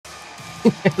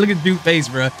Look at Drew's face,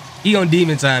 bro. He on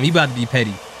demon time. He about to be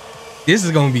petty. This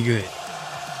is gonna be good.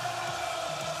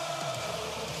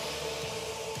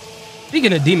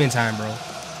 Speaking of demon time, bro,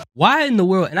 why in the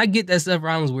world? And I get that Seth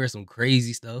Rollins wears some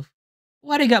crazy stuff.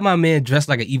 Why they got my man dressed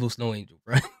like an evil snow angel,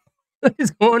 bro? What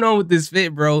is going on with this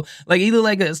fit, bro? Like, he look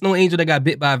like a snow angel that got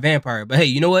bit by a vampire. But hey,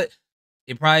 you know what?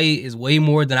 It probably is way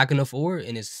more than I can afford,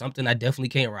 and it's something I definitely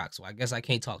can't rock. So I guess I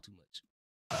can't talk too much.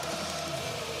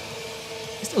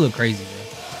 It still look crazy,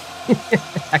 bro.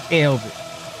 I can't help it.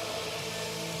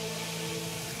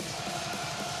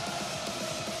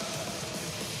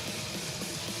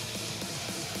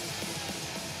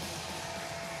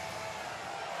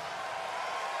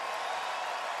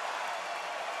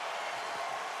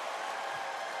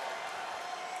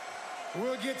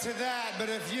 We'll get to that, but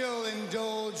if you'll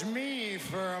indulge me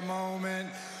for a moment,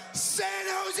 San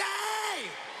Jose!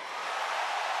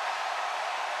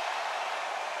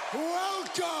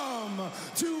 Welcome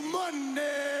to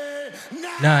Monday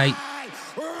Night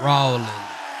Raw.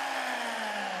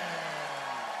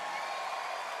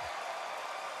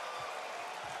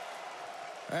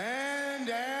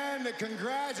 And the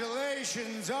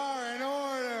congratulations are in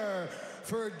order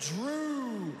for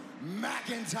Drew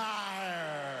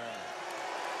McIntyre.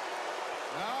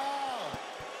 Oh,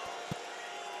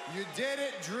 you did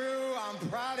it, Drew. I'm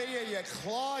proud of you. You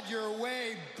clawed your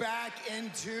way back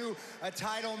into a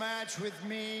title match with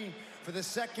me for the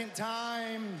second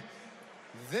time.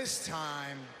 This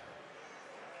time,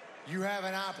 you have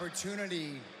an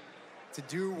opportunity to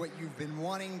do what you've been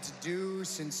wanting to do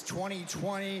since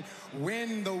 2020,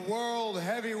 win the World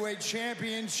Heavyweight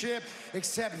Championship,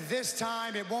 except this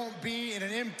time it won't be in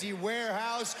an empty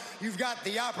warehouse. You've got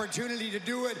the opportunity to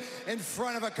do it in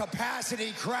front of a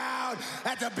capacity crowd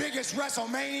at the biggest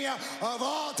WrestleMania of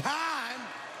all time.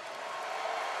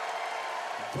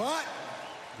 But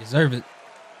deserve it.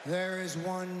 There is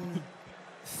one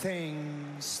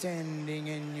thing standing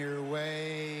in your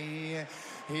way.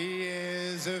 He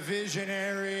is a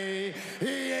visionary.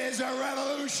 He is a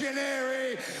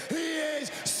revolutionary. He is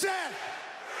Seth.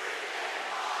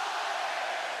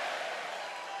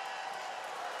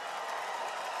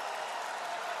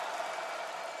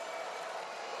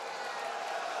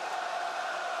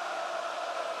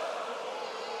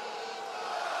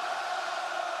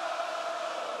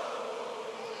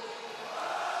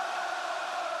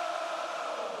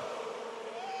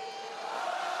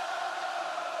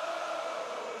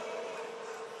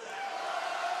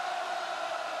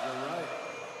 You're right.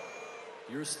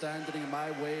 You're standing in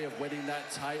my way of winning that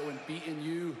title, and beating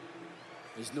you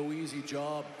is no easy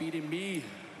job. Beating me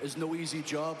is no easy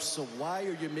job. So why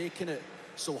are you making it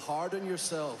so hard on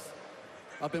yourself?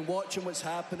 I've been watching what's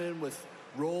happening with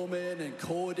Roman and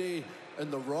Cody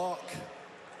and The Rock.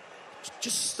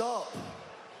 Just stop.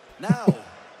 Now.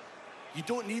 You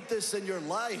don't need this in your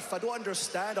life. I don't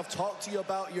understand. I've talked to you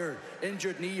about your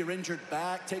injured knee, your injured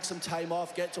back. Take some time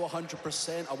off, get to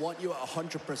 100%. I want you at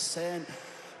 100%. But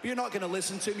you're not going to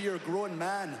listen to me. You're a grown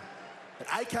man. And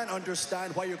I can't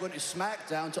understand why you're going to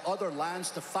SmackDown to other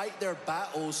lands to fight their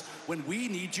battles when we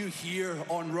need you here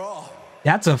on Raw.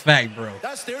 That's a fact, bro.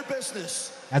 That's their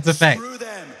business. That's a fact. Screw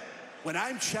them. When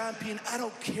I'm champion, I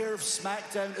don't care if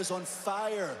SmackDown is on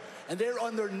fire and they're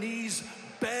on their knees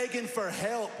begging for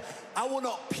help. I will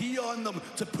not pee on them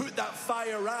to put that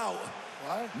fire out.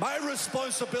 What? My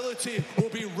responsibility will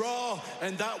be Raw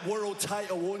and that world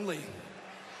title only.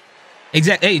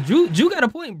 Exactly. Hey, Drew got a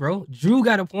point, bro. Drew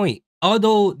got a point.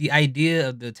 Although the idea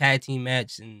of the tag team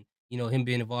match and, you know, him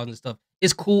being involved in stuff,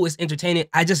 it's cool, it's entertaining.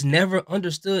 I just never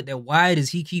understood that why does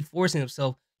he keep forcing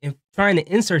himself and trying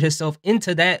to insert himself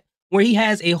into that where he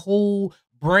has a whole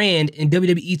brand in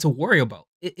WWE to worry about.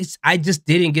 I just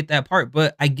didn't get that part,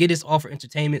 but I get it's all for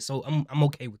entertainment, so I'm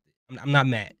okay with it. I'm not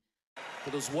mad.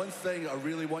 But there's one thing I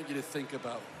really want you to think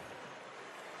about.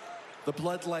 The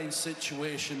bloodline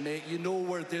situation, mate. You know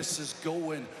where this is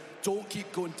going. Don't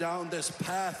keep going down this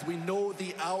path. We know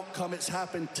the outcome. It's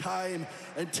happened time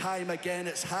and time again.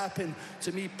 It's happened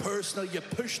to me personally. You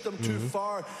pushed them too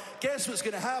far. Guess what's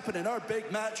going to happen in our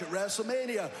big match at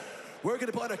WrestleMania? We're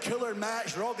going to put on a killer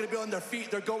match. They're all going to be on their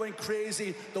feet. They're going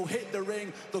crazy. They'll hit the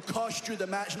ring. They'll cost you the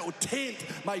match, and it'll taint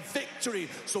my victory.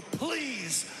 So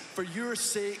please, for your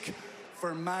sake,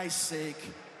 for my sake,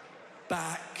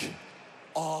 back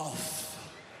off.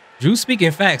 Drew speaking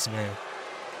facts, man.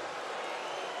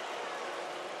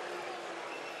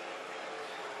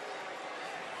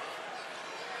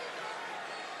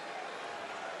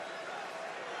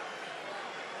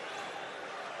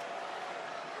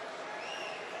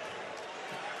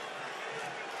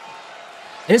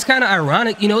 And it's kind of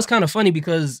ironic, you know, it's kind of funny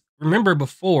because remember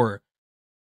before,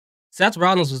 Seth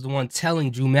Rollins was the one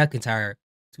telling Drew McIntyre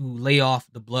to lay off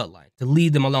the bloodline, to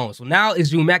leave them alone. So now it's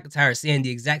Drew McIntyre saying the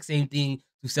exact same thing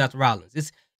to Seth Rollins.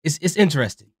 It's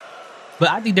interesting. But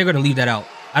I think they're going to leave that out.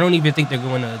 I don't even think they're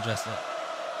going to address that.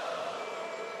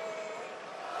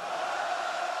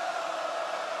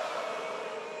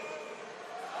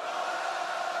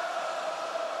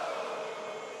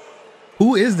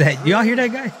 Who is that? Y'all hear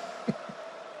that guy?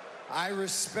 I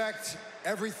respect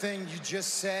everything you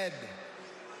just said,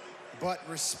 but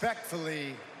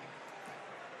respectfully,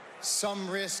 some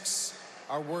risks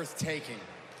are worth taking.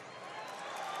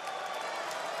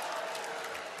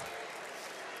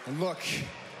 And look,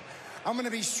 I'm gonna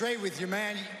be straight with you,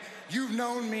 man. You've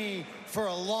known me for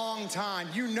a long time.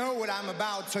 You know what I'm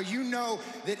about, so you know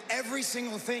that every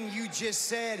single thing you just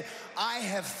said, I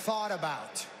have thought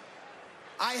about.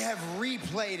 I have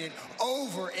replayed it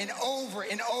over and over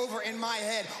and over in my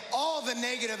head, all the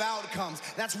negative outcomes.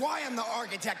 That's why I'm the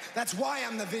architect. That's why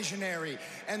I'm the visionary.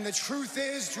 And the truth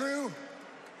is, Drew,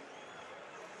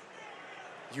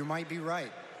 you might be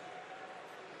right.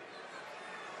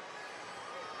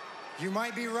 You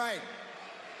might be right.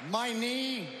 My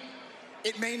knee,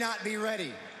 it may not be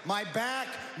ready. My back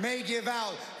may give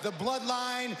out. The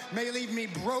bloodline may leave me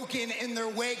broken in their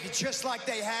wake, just like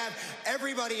they have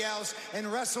everybody else. And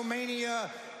WrestleMania,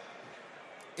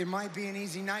 it might be an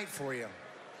easy night for you.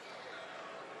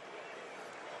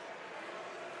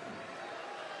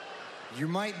 You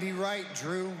might be right,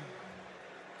 Drew.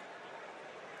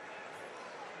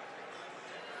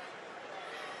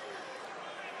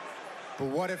 But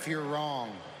what if you're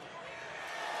wrong?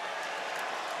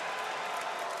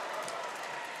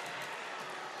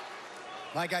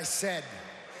 Like I said,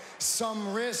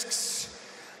 some risks,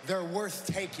 they're worth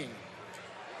taking.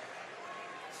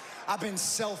 I've been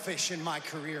selfish in my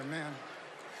career, man.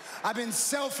 I've been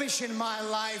selfish in my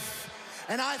life.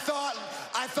 And I thought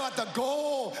the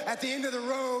goal at the end of the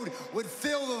road would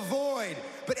fill the void.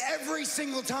 But every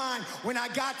single time when I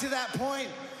got to that point,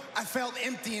 I felt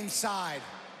empty inside.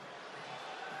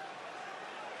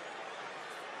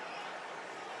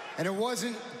 And it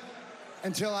wasn't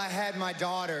until I had my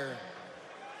daughter,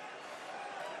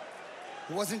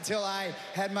 it wasn't until I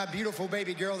had my beautiful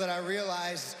baby girl that I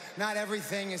realized not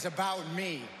everything is about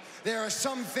me. There are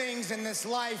some things in this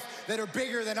life that are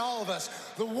bigger than all of us.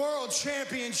 The World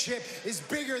Championship is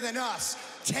bigger than us.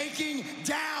 Taking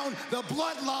down the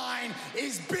bloodline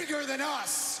is bigger than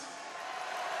us.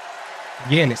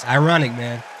 Again, it's ironic,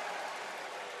 man.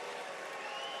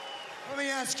 Let me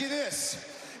ask you this.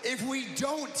 If we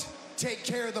don't take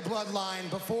care of the bloodline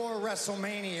before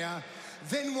WrestleMania,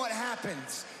 then what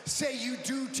happens? Say you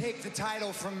do take the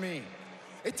title from me.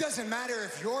 It doesn't matter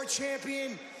if you're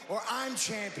champion or I'm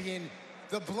champion.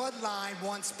 The bloodline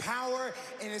wants power,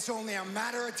 and it's only a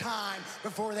matter of time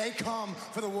before they come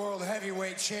for the World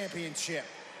Heavyweight Championship.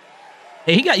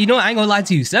 Hey, he got, you know, I ain't gonna lie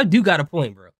to you. Seth do got a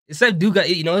point, bro. Seth do got,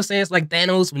 you know what I'm saying? It's like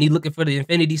Thanos when he looking for the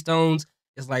Infinity Stones.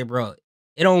 It's like, bro,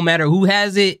 it don't matter who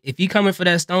has it. If he coming for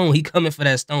that stone, he coming for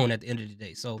that stone at the end of the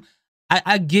day. So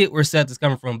I get where Seth is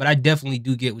coming from, but I definitely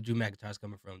do get where Drew McIntyre's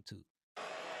coming from too.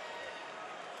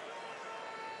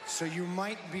 So you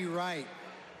might be right,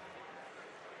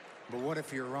 but what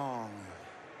if you're wrong?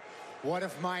 What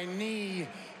if my knee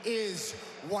is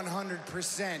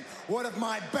 100%? What if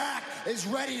my back is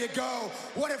ready to go?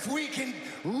 What if we can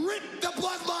rip the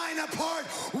bloodline apart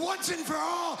once and for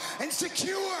all and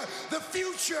secure the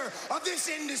future of this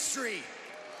industry?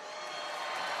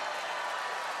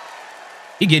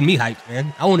 He getting me hyped,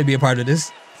 man. I want to be a part of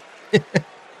this.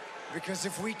 Because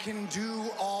if we can do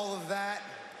all of that,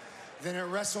 then at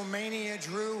WrestleMania,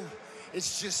 Drew,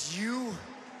 it's just you,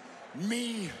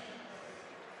 me,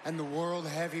 and the World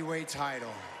Heavyweight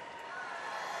title.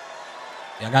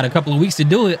 Y'all got a couple of weeks to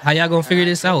do it. How y'all gonna figure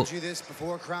this out? I told you this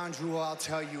before, Crown Jewel. I'll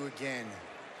tell you again.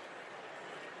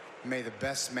 May the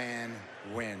best man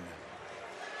win.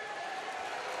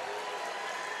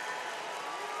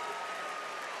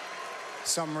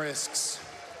 Some risks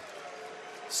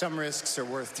are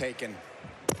worth taking.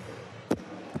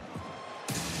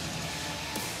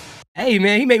 Hey,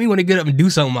 man, he made me want to get up and do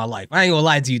something in my life. I ain't gonna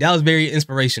lie to you. That was very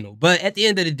inspirational. But at the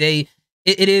end of the day,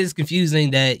 it is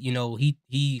confusing that, you know,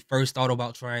 he first thought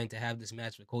about trying to have this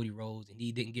match with Cody Rhodes and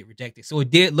he didn't get rejected. So it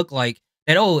did look like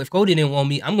that, oh, if Cody didn't want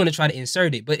me, I'm going to try to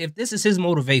insert it. But if this is his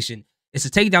motivation, it's to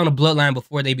take down the bloodline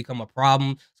before they become a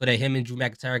problem so that him and Drew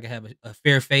McIntyre can have a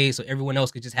fair fade so everyone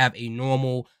else could just have a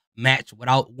normal match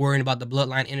without worrying about the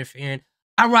bloodline interfering.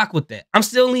 I rock with that. I'm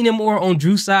still leaning more on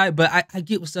Drew's side, but I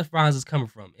get where Seth Rollins is coming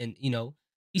from. And, you know,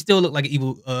 he still looked like an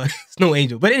evil snow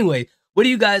angel. But anyway, what do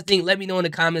you guys think? Let me know in the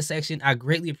comment section. I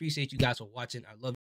greatly appreciate you guys for watching. I love you.